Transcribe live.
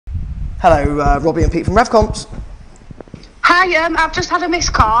Hello, Robbie and Pete from Rev Comps. Hi, I've just had a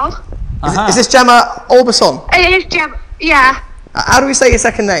missed call. Is this Gemma Olbison? It is Gemma, yeah. How do we say your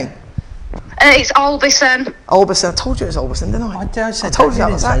second name? It's Olbison. Olbison. I told you it was Olbison, didn't I? I told you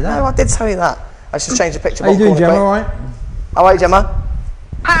that. Was that. No, I did tell you that. I just changed the picture. How you doing, Gemma? All right? How are you, Gemma?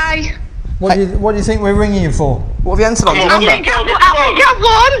 Hi. What do you think we're ringing you for? What have you entered on? Do you remember? I got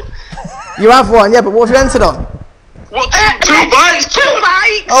one. You have one, yeah, but what have you entered on? What? Two bikes? Two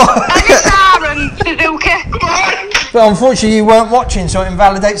bikes. Oh. NSR and Suzuki. But unfortunately, you weren't watching, so it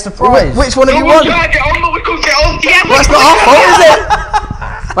invalidates the prize. Which one have you won? We can't get on, but we couldn't get on. Yeah, Well, that's not our fault, is it?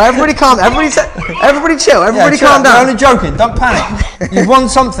 Right, everybody calm. Everybody chill. Everybody calm down. We're only joking. Don't panic. You've won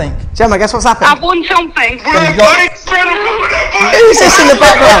something. Gemma, guess what's happened? I've won something. Who's this in the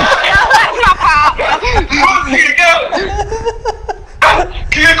background? That's my partner.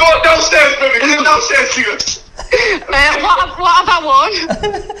 Can you go downstairs, baby? Can you go downstairs to you? What have I won?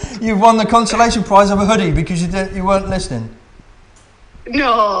 You've won the consolation prize of a hoodie because you weren't listening.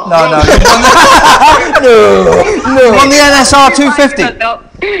 No. No. You won the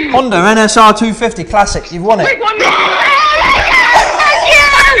NSR250. Honda NSR250 Classic. You've won it. We won it. That's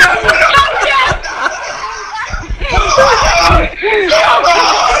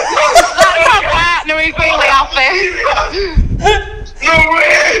my partner. He's really happy. No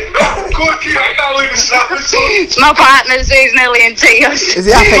way! Cookie, I can't believe this happened. My partner's, he's nearly in tears. Is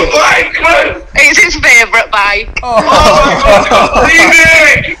he happy? It's his favourite bike. Oh my God! Leave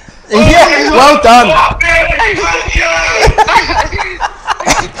it! Yeah. Well done.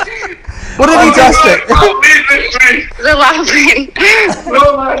 What did he test it? They're laughing.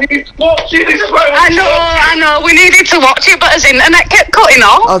 No man, he's watching this. I know. We needed to watch it, but his internet kept cutting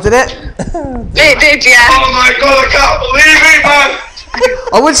off. Oh, did it? It did, yeah. Oh my God, I can't believe it, man.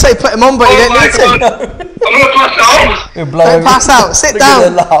 I would say put him on, but you didn't need to. I'm gonna pass out. Don't pass out. Sit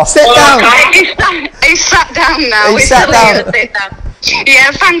down. Sit down. He's sat down now. He's sat down. Sit down.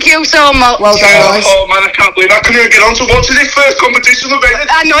 Yeah, thank you so much. Well done, guys. Oh man, I can't believe I couldn't even get on to what's his first competition we've entered.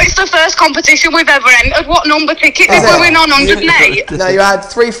 I know it's the first competition we've ever entered. What number ticket did we win on? 108? No, you had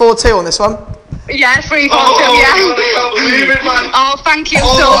 342 on this one. Yeah, 342, yeah. I can't believe it, man. Oh, thank you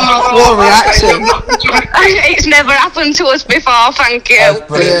so much. What a reaction. It's never happened to us before, thank you.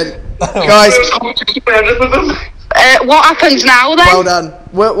 Brilliant. Guys, what happens now then? well done.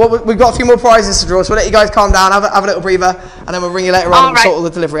 We've got a few more prizes to draw, so we'll let you guys calm down, have a little breather, and then we'll ring you later on and sort all the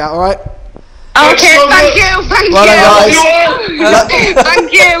delivery out, alright? Okay, thank you. Well done, guys.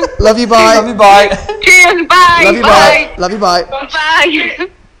 Thank you. Love you, bye. Love you, bye. Cheers, bye. Love you, bye. Love you, bye. Bye.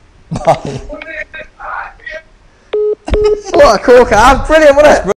 Bye. What a corker. Brilliant, wasn't it?